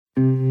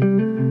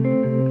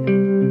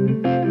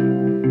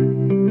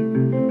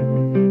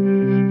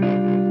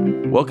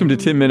Welcome to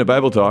 10 Minute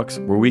Bible Talks,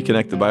 where we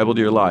connect the Bible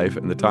to your life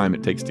and the time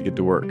it takes to get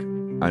to work.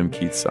 I'm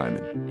Keith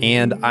Simon.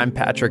 And I'm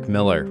Patrick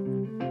Miller.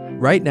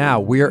 Right now,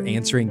 we're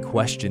answering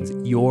questions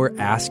you're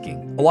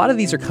asking. A lot of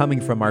these are coming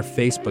from our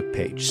Facebook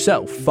page.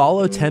 So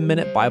follow 10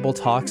 Minute Bible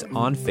Talks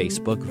on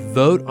Facebook,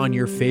 vote on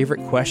your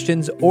favorite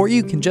questions, or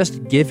you can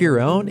just give your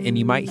own and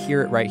you might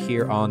hear it right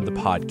here on the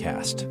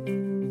podcast.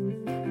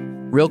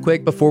 Real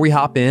quick, before we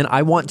hop in,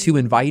 I want to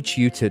invite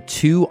you to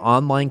 2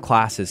 online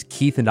classes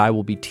Keith and I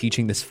will be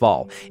teaching this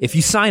fall. If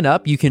you sign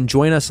up, you can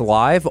join us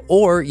live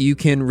or you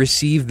can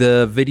receive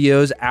the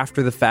videos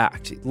after the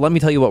fact. Let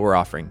me tell you what we're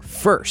offering.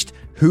 First,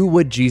 who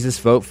would Jesus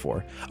vote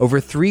for? Over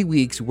 3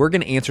 weeks, we're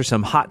going to answer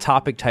some hot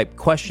topic type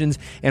questions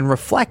and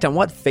reflect on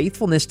what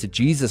faithfulness to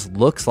Jesus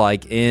looks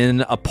like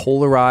in a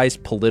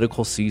polarized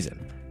political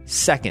season.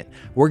 Second,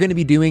 we're going to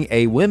be doing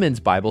a women's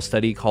Bible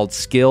study called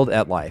Skilled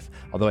at Life,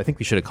 although I think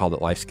we should have called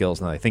it Life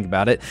Skills now that I think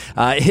about it.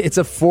 It's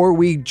a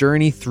 4-week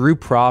journey through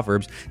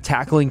Proverbs,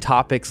 tackling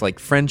topics like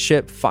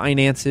friendship,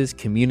 finances,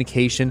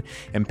 communication,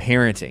 and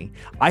parenting.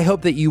 I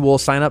hope that you will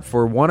sign up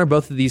for one or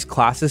both of these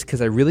classes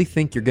because I really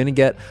think you're going to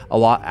get a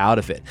lot out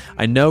of it.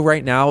 I know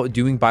right now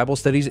doing Bible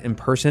studies in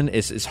person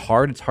is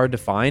hard. It's hard to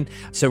find.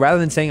 So rather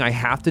than saying I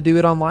have to do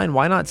it online,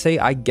 why not say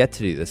I get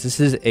to do this?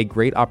 This is a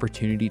great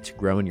opportunity to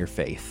grow in your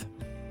faith.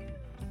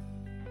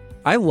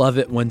 I love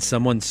it when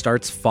someone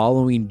starts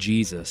following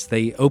Jesus.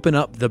 They open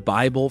up the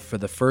Bible for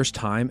the first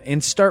time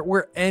and start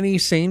where any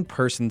sane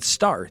person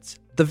starts,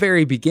 the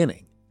very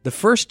beginning. The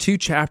first 2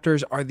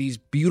 chapters are these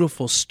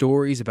beautiful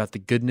stories about the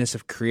goodness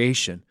of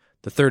creation.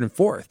 The 3rd and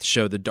 4th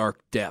show the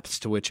dark depths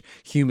to which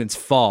humans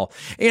fall.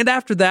 And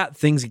after that,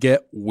 things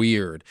get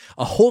weird.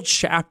 A whole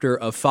chapter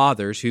of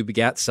fathers who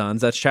begat sons,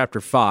 that's chapter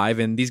 5,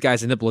 and these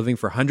guys end up living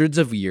for hundreds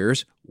of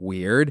years.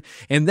 Weird.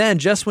 And then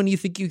just when you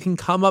think you can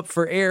come up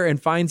for air and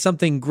find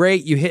something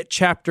great, you hit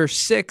chapter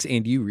 6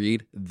 and you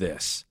read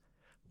this.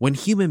 When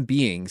human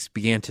beings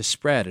began to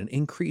spread and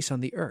increase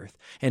on the earth,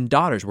 and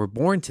daughters were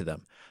born to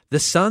them, the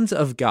sons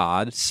of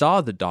God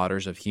saw the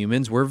daughters of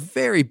humans were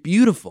very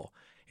beautiful,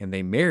 and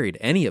they married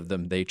any of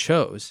them they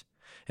chose.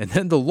 And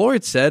then the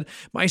Lord said,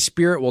 My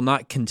spirit will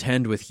not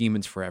contend with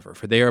humans forever,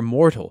 for they are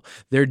mortal.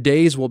 Their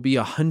days will be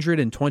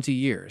 120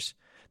 years.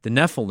 The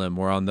Nephilim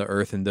were on the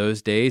earth in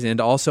those days and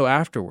also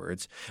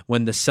afterwards,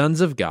 when the sons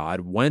of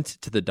God went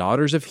to the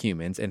daughters of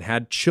humans and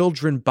had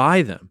children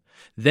by them.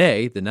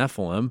 They, the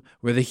Nephilim,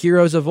 were the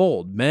heroes of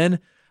old, men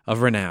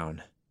of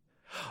renown.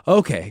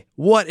 Okay,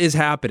 what is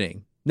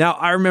happening? Now,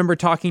 I remember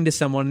talking to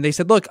someone and they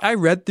said, look, I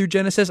read through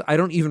Genesis. I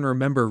don't even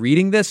remember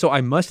reading this, so I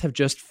must have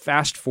just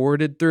fast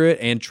forwarded through it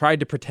and tried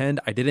to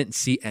pretend I didn't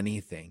see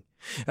anything.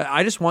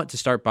 I just want to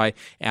start by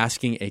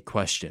asking a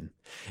question.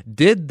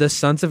 Did the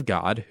sons of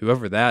God,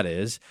 whoever that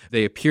is,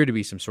 they appear to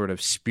be some sort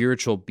of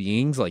spiritual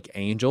beings like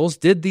angels,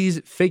 did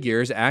these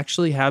figures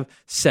actually have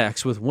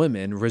sex with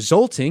women,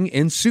 resulting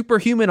in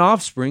superhuman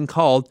offspring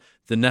called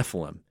the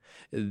Nephilim?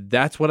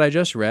 That's what I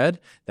just read.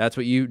 That's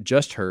what you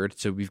just heard.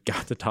 So we've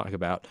got to talk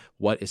about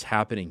what is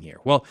happening here.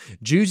 Well,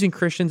 Jews and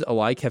Christians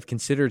alike have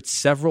considered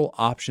several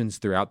options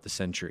throughout the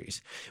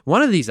centuries.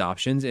 One of these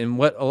options, and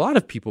what a lot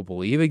of people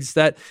believe, is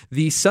that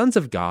the sons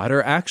of God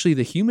are actually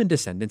the human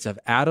descendants of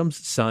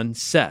Adam's son,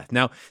 Seth.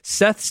 Now,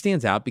 Seth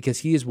stands out because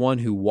he is one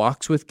who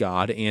walks with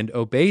God and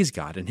obeys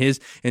God, and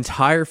his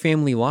entire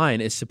family line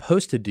is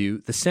supposed to do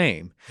the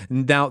same.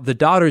 Now, the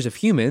daughters of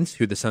humans,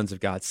 who the sons of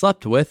God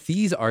slept with,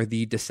 these are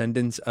the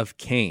descendants of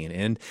Cain,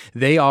 and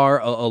they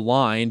are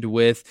aligned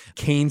with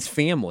Cain's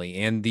family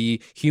and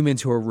the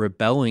humans who are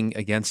rebelling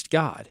against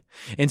God.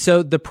 And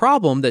so the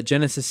problem that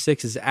Genesis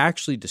 6 is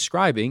actually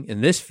describing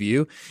in this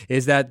view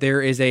is that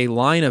there is a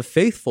line of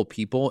faithful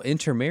people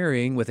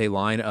intermarrying with a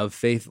line of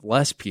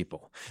faithless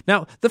people.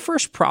 Now, the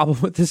first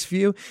problem with this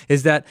view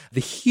is that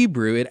the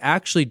Hebrew, it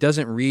actually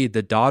doesn't read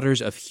the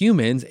daughters of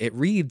humans, it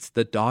reads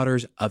the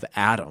daughters of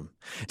Adam.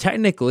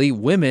 Technically,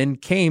 women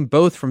came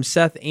both from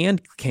Seth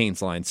and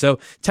Cain's line. So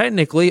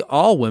technically,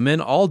 all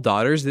women, all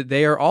daughters, that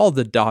they are all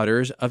the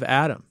daughters of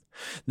Adam.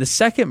 The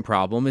second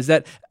problem is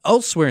that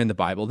elsewhere in the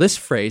Bible, this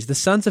phrase, the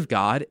sons of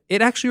God,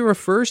 it actually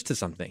refers to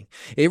something.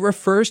 It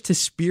refers to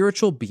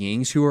spiritual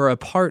beings who are a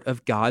part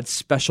of God's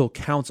special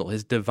counsel,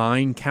 his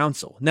divine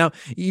counsel. Now,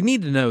 you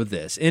need to know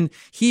this. In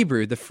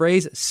Hebrew, the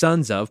phrase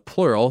sons of,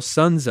 plural,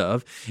 sons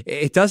of,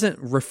 it doesn't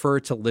refer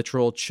to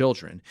literal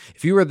children.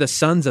 If you were the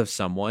sons of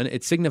someone,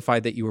 it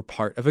signified that you were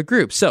part of a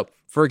group. So,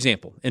 for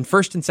example, in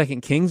 1st and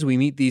 2nd Kings, we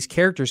meet these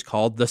characters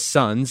called the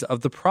sons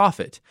of the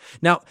prophet.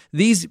 Now,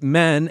 these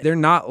men, they're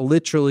not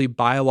literally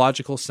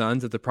biological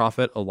sons of the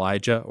prophet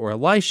Elijah or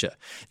Elisha.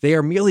 They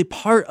are merely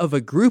part of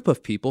a group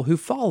of people who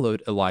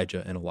followed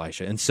Elijah and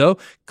Elisha. And so,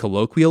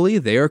 colloquially,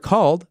 they are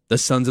called the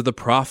sons of the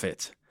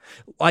prophet.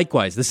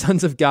 Likewise, the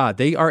sons of God,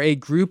 they are a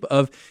group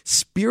of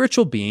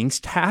spiritual beings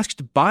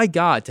tasked by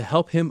God to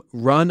help him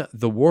run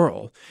the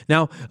world.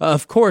 Now,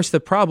 of course, the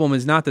problem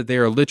is not that they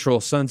are literal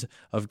sons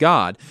of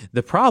God.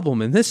 The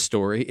problem in this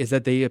story is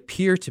that they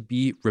appear to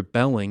be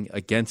rebelling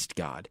against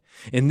God.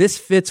 And this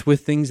fits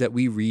with things that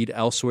we read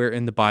elsewhere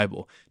in the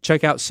Bible.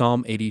 Check out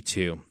Psalm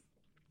 82.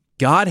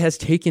 God has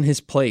taken his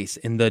place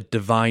in the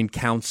divine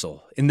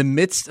council. In the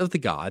midst of the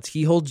gods,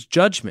 he holds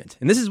judgment.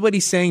 And this is what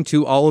he's saying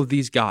to all of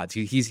these gods.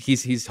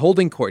 He's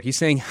holding court. He's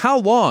saying, how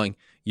long,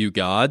 you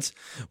gods,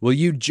 will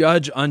you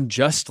judge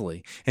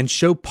unjustly and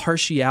show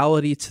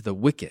partiality to the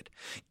wicked?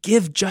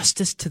 Give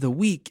justice to the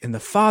weak and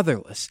the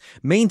fatherless.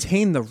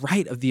 Maintain the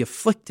right of the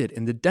afflicted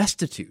and the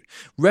destitute.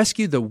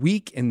 Rescue the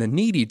weak and the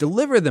needy.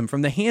 Deliver them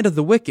from the hand of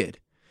the wicked.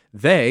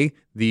 They,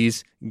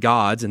 these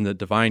gods in the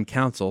divine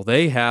council,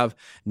 they have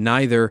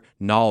neither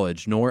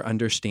knowledge nor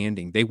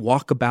understanding. They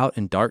walk about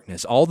in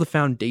darkness. All the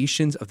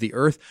foundations of the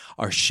earth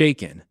are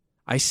shaken.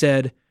 I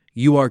said,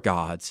 you are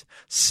gods,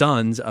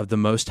 sons of the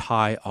Most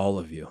High, all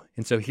of you.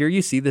 And so here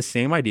you see the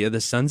same idea,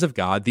 the sons of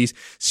God, these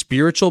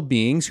spiritual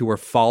beings who are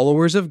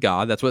followers of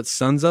God. That's what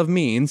sons of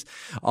means.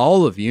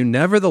 All of you,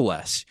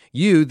 nevertheless,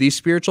 you, these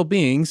spiritual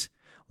beings,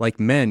 like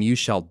men, you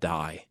shall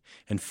die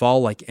and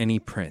fall like any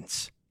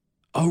prince.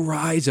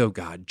 Arise, O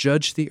God,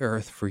 judge the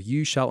earth, for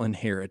you shall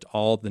inherit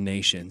all the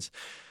nations.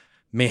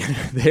 Man,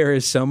 there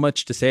is so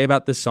much to say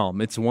about this psalm.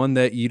 It's one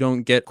that you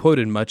don't get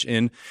quoted much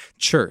in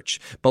church.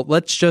 But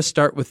let's just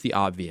start with the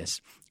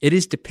obvious. It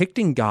is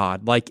depicting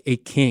God like a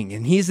king,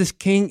 and he's this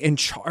king in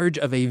charge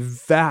of a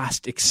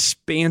vast,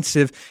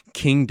 expansive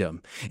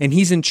kingdom. And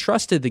he's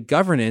entrusted the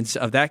governance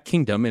of that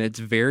kingdom and its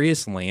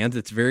various lands,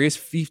 its various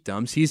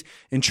fiefdoms. He's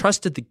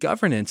entrusted the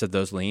governance of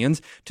those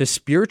lands to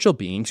spiritual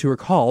beings who are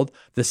called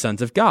the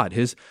sons of God,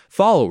 his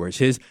followers,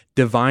 his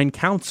divine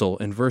council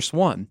in verse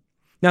 1.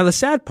 Now, the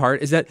sad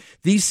part is that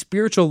these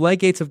spiritual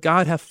legates of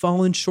God have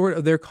fallen short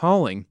of their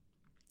calling.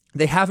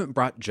 They haven't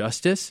brought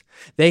justice.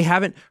 They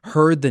haven't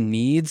heard the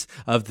needs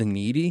of the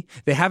needy.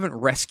 They haven't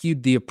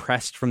rescued the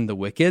oppressed from the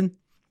wicked.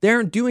 They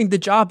aren't doing the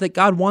job that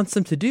God wants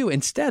them to do.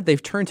 Instead,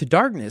 they've turned to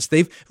darkness.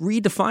 They've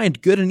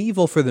redefined good and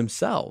evil for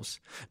themselves.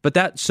 But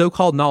that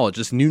so-called knowledge,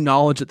 this new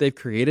knowledge that they've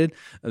created,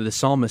 the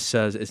psalmist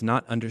says is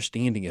not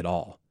understanding at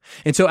all.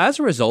 And so as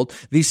a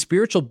result, these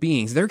spiritual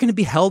beings, they're going to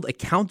be held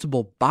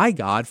accountable by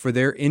God for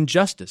their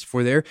injustice,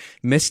 for their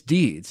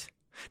misdeeds.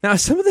 Now,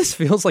 some of this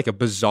feels like a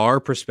bizarre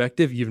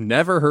perspective you've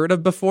never heard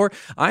of before.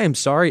 I am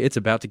sorry, it's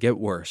about to get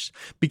worse,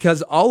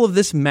 because all of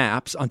this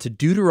maps onto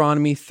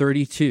Deuteronomy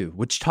 32,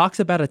 which talks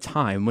about a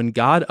time when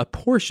God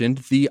apportioned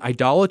the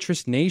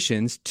idolatrous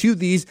nations to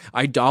these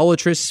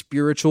idolatrous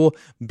spiritual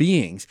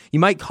beings. You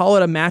might call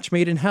it a match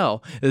made in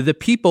hell. The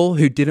people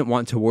who didn't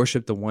want to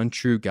worship the one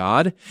true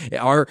God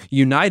are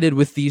united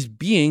with these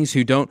beings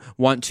who don't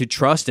want to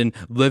trust and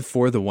live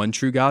for the one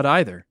true God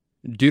either.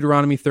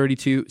 Deuteronomy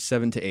 32,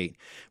 7-8.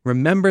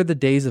 Remember the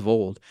days of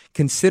old.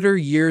 Consider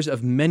years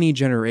of many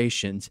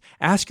generations.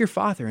 Ask your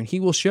father, and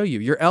he will show you,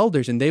 your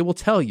elders, and they will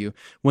tell you,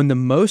 when the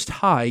Most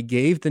High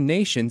gave the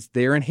nations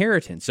their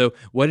inheritance. So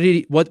what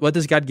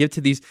does God give to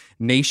these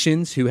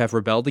nations who have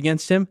rebelled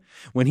against him?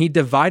 When he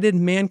divided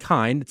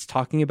mankind, it's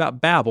talking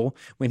about Babel,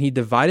 when he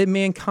divided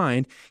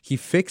mankind, he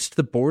fixed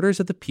the borders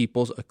of the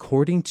peoples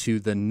according to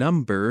the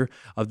number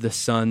of the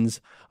sons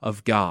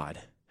of God.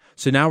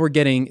 So now we're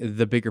getting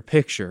the bigger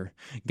picture.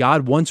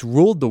 God once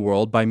ruled the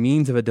world by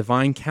means of a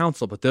divine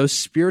council, but those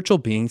spiritual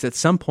beings at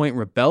some point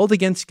rebelled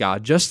against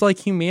God, just like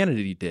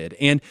humanity did,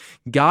 and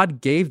God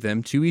gave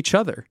them to each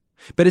other.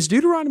 But as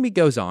Deuteronomy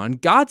goes on,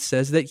 God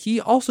says that he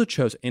also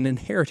chose an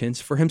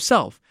inheritance for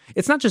himself.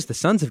 It's not just the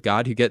sons of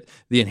God who get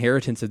the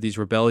inheritance of these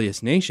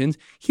rebellious nations.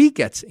 He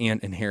gets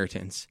an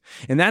inheritance.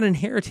 And that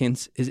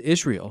inheritance is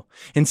Israel.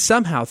 And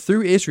somehow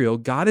through Israel,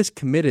 God is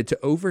committed to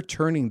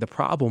overturning the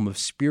problem of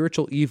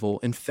spiritual evil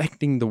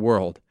infecting the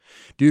world.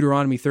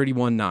 Deuteronomy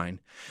 31:9.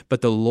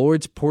 But the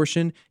Lord's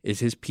portion is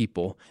his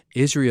people.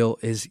 Israel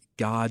is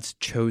God's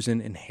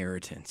chosen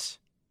inheritance.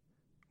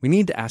 We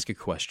need to ask a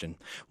question.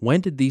 When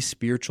did these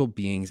spiritual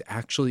beings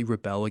actually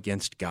rebel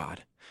against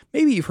God?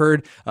 Maybe you've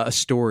heard a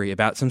story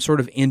about some sort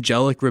of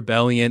angelic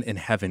rebellion in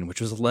heaven,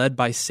 which was led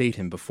by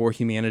Satan before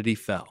humanity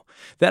fell.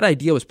 That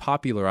idea was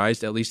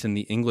popularized, at least in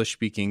the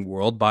English-speaking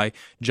world, by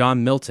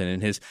John Milton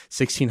in his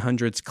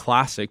 1600s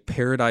classic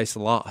Paradise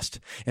Lost.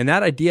 And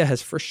that idea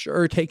has for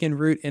sure taken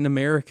root in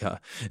America.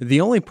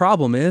 The only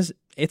problem is,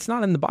 it's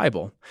not in the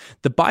Bible.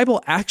 The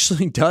Bible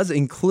actually does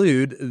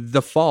include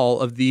the fall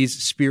of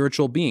these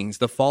spiritual beings,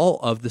 the fall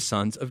of the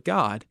sons of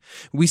God.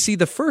 We see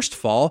the first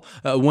fall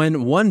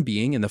when one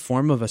being in the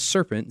form of a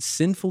serpent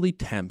sinfully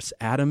tempts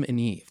Adam and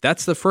Eve.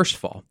 That's the first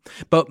fall.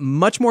 But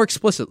much more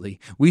explicitly,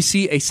 we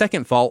see a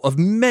second fall of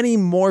many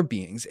more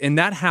beings, and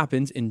that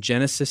happens in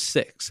Genesis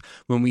 6,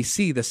 when we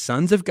see the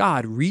sons of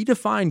God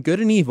redefine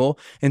good and evil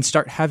and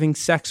start having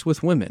sex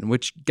with women,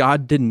 which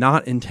God did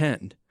not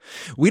intend.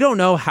 We don't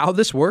know how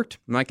this worked.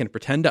 I'm not going to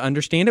pretend to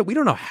understand it. We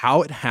don't know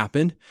how it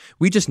happened.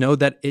 We just know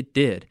that it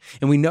did.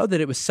 And we know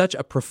that it was such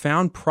a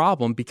profound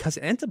problem because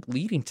it ends up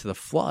leading to the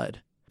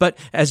flood. But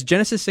as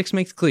Genesis 6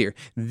 makes clear,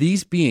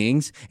 these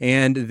beings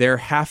and their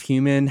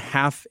half-human,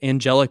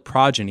 half-angelic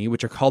progeny,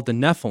 which are called the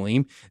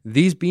Nephilim,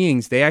 these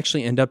beings, they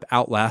actually end up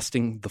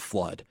outlasting the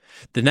flood.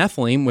 The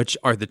Nephilim, which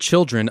are the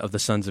children of the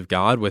sons of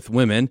God with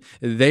women,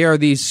 they are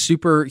these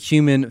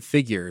superhuman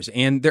figures,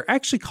 and they're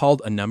actually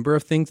called a number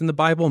of things in the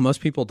Bible.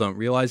 Most people don't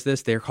realize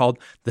this. They're called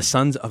the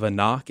sons of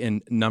Anak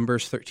in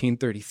Numbers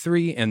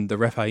 13:33, and the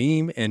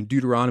Rephaim in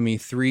Deuteronomy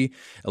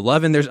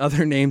 3:11. There's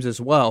other names as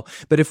well,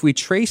 but if we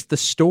trace the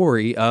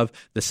story of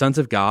the sons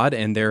of God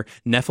and their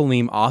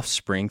Nephilim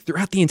offspring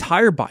throughout the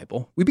entire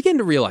Bible, we begin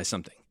to realize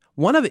something.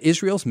 One of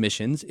Israel's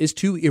missions is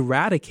to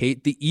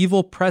eradicate the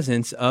evil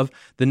presence of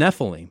the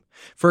Nephilim.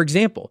 For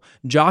example,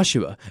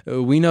 Joshua,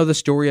 we know the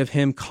story of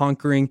him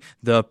conquering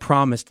the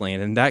promised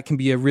land, and that can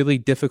be a really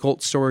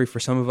difficult story for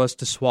some of us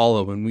to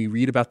swallow when we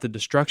read about the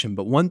destruction.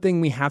 But one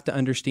thing we have to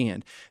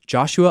understand,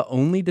 Joshua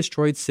only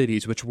destroyed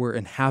cities which were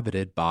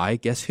inhabited by,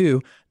 guess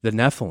who? The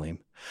Nephilim.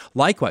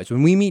 Likewise,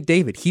 when we meet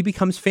David, he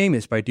becomes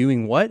famous by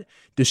doing what?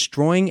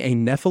 Destroying a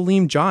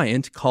Nephilim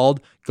giant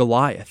called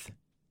Goliath.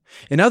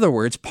 In other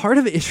words, part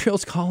of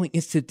Israel's calling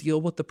is to deal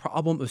with the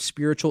problem of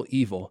spiritual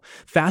evil.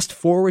 Fast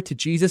forward to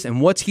Jesus, and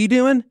what's he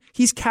doing?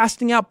 He's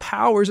casting out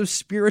powers of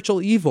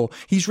spiritual evil.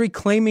 He's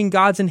reclaiming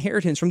God's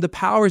inheritance from the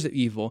powers of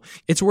evil.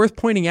 It's worth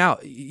pointing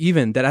out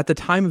even that at the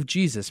time of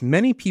Jesus,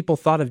 many people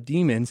thought of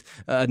demons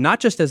not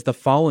just as the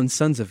fallen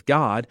sons of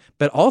God,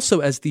 but also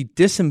as the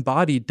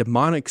disembodied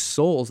demonic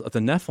souls of the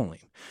Nephilim.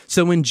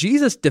 So when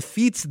Jesus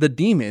defeats the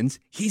demons,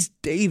 he's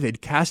David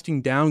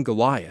casting down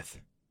Goliath.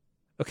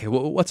 Okay,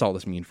 well, what's all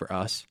this mean for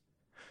us?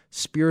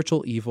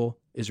 Spiritual evil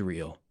is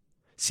real.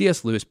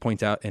 C.S. Lewis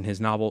points out in his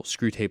novel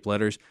Screwtape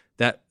Letters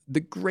that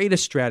the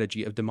greatest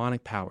strategy of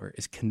demonic power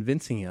is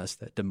convincing us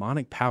that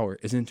demonic power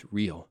isn't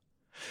real.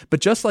 But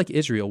just like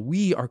Israel,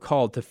 we are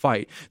called to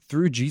fight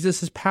through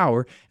Jesus'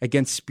 power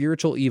against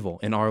spiritual evil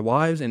in our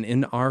lives and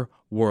in our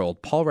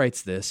world. Paul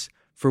writes this,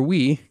 "For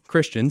we,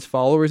 Christians,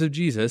 followers of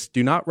Jesus,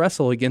 do not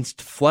wrestle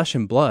against flesh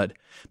and blood,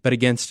 but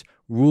against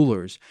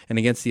rulers and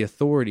against the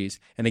authorities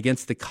and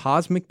against the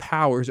cosmic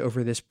powers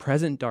over this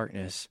present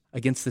darkness,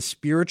 against the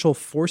spiritual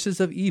forces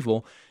of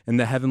evil in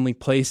the heavenly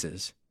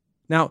places."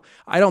 Now,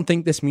 I don't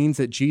think this means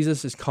that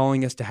Jesus is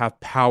calling us to have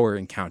power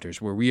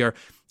encounters where we are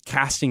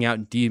casting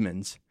out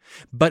demons,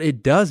 but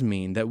it does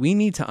mean that we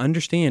need to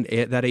understand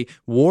that a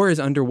war is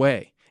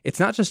underway. It's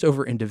not just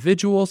over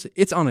individuals,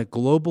 it's on a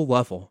global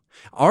level.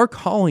 Our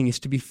calling is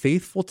to be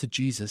faithful to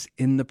Jesus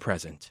in the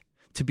present,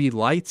 to be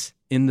lights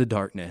in the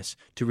darkness,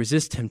 to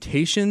resist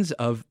temptations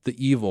of the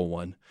evil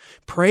one.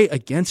 Pray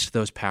against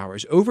those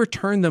powers.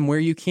 Overturn them where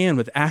you can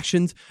with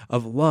actions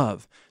of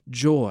love,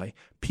 joy,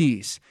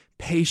 peace,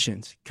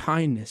 patience,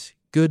 kindness,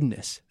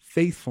 goodness,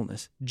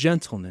 faithfulness,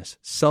 gentleness,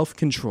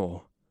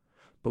 self-control.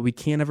 But we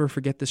can't ever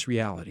forget this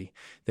reality.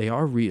 They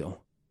are real.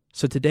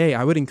 So today,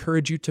 I would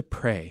encourage you to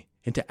pray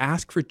and to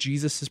ask for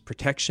Jesus'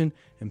 protection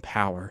and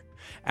power.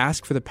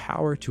 Ask for the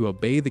power to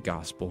obey the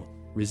gospel,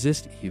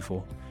 resist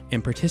evil,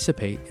 and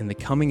participate in the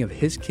coming of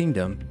his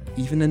kingdom,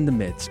 even in the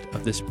midst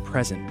of this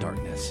present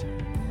darkness.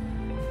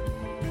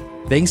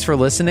 Thanks for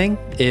listening.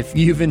 If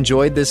you've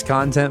enjoyed this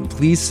content,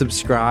 please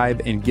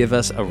subscribe and give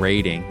us a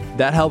rating.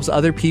 That helps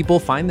other people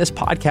find this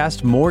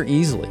podcast more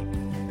easily.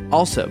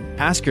 Also,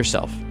 ask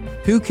yourself,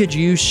 who could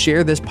you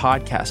share this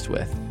podcast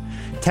with?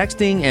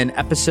 Texting an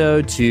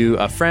episode to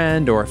a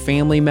friend or a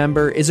family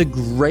member is a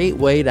great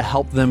way to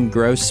help them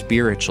grow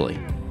spiritually.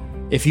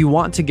 If you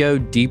want to go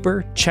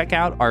deeper, check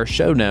out our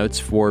show notes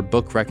for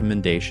book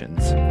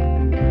recommendations.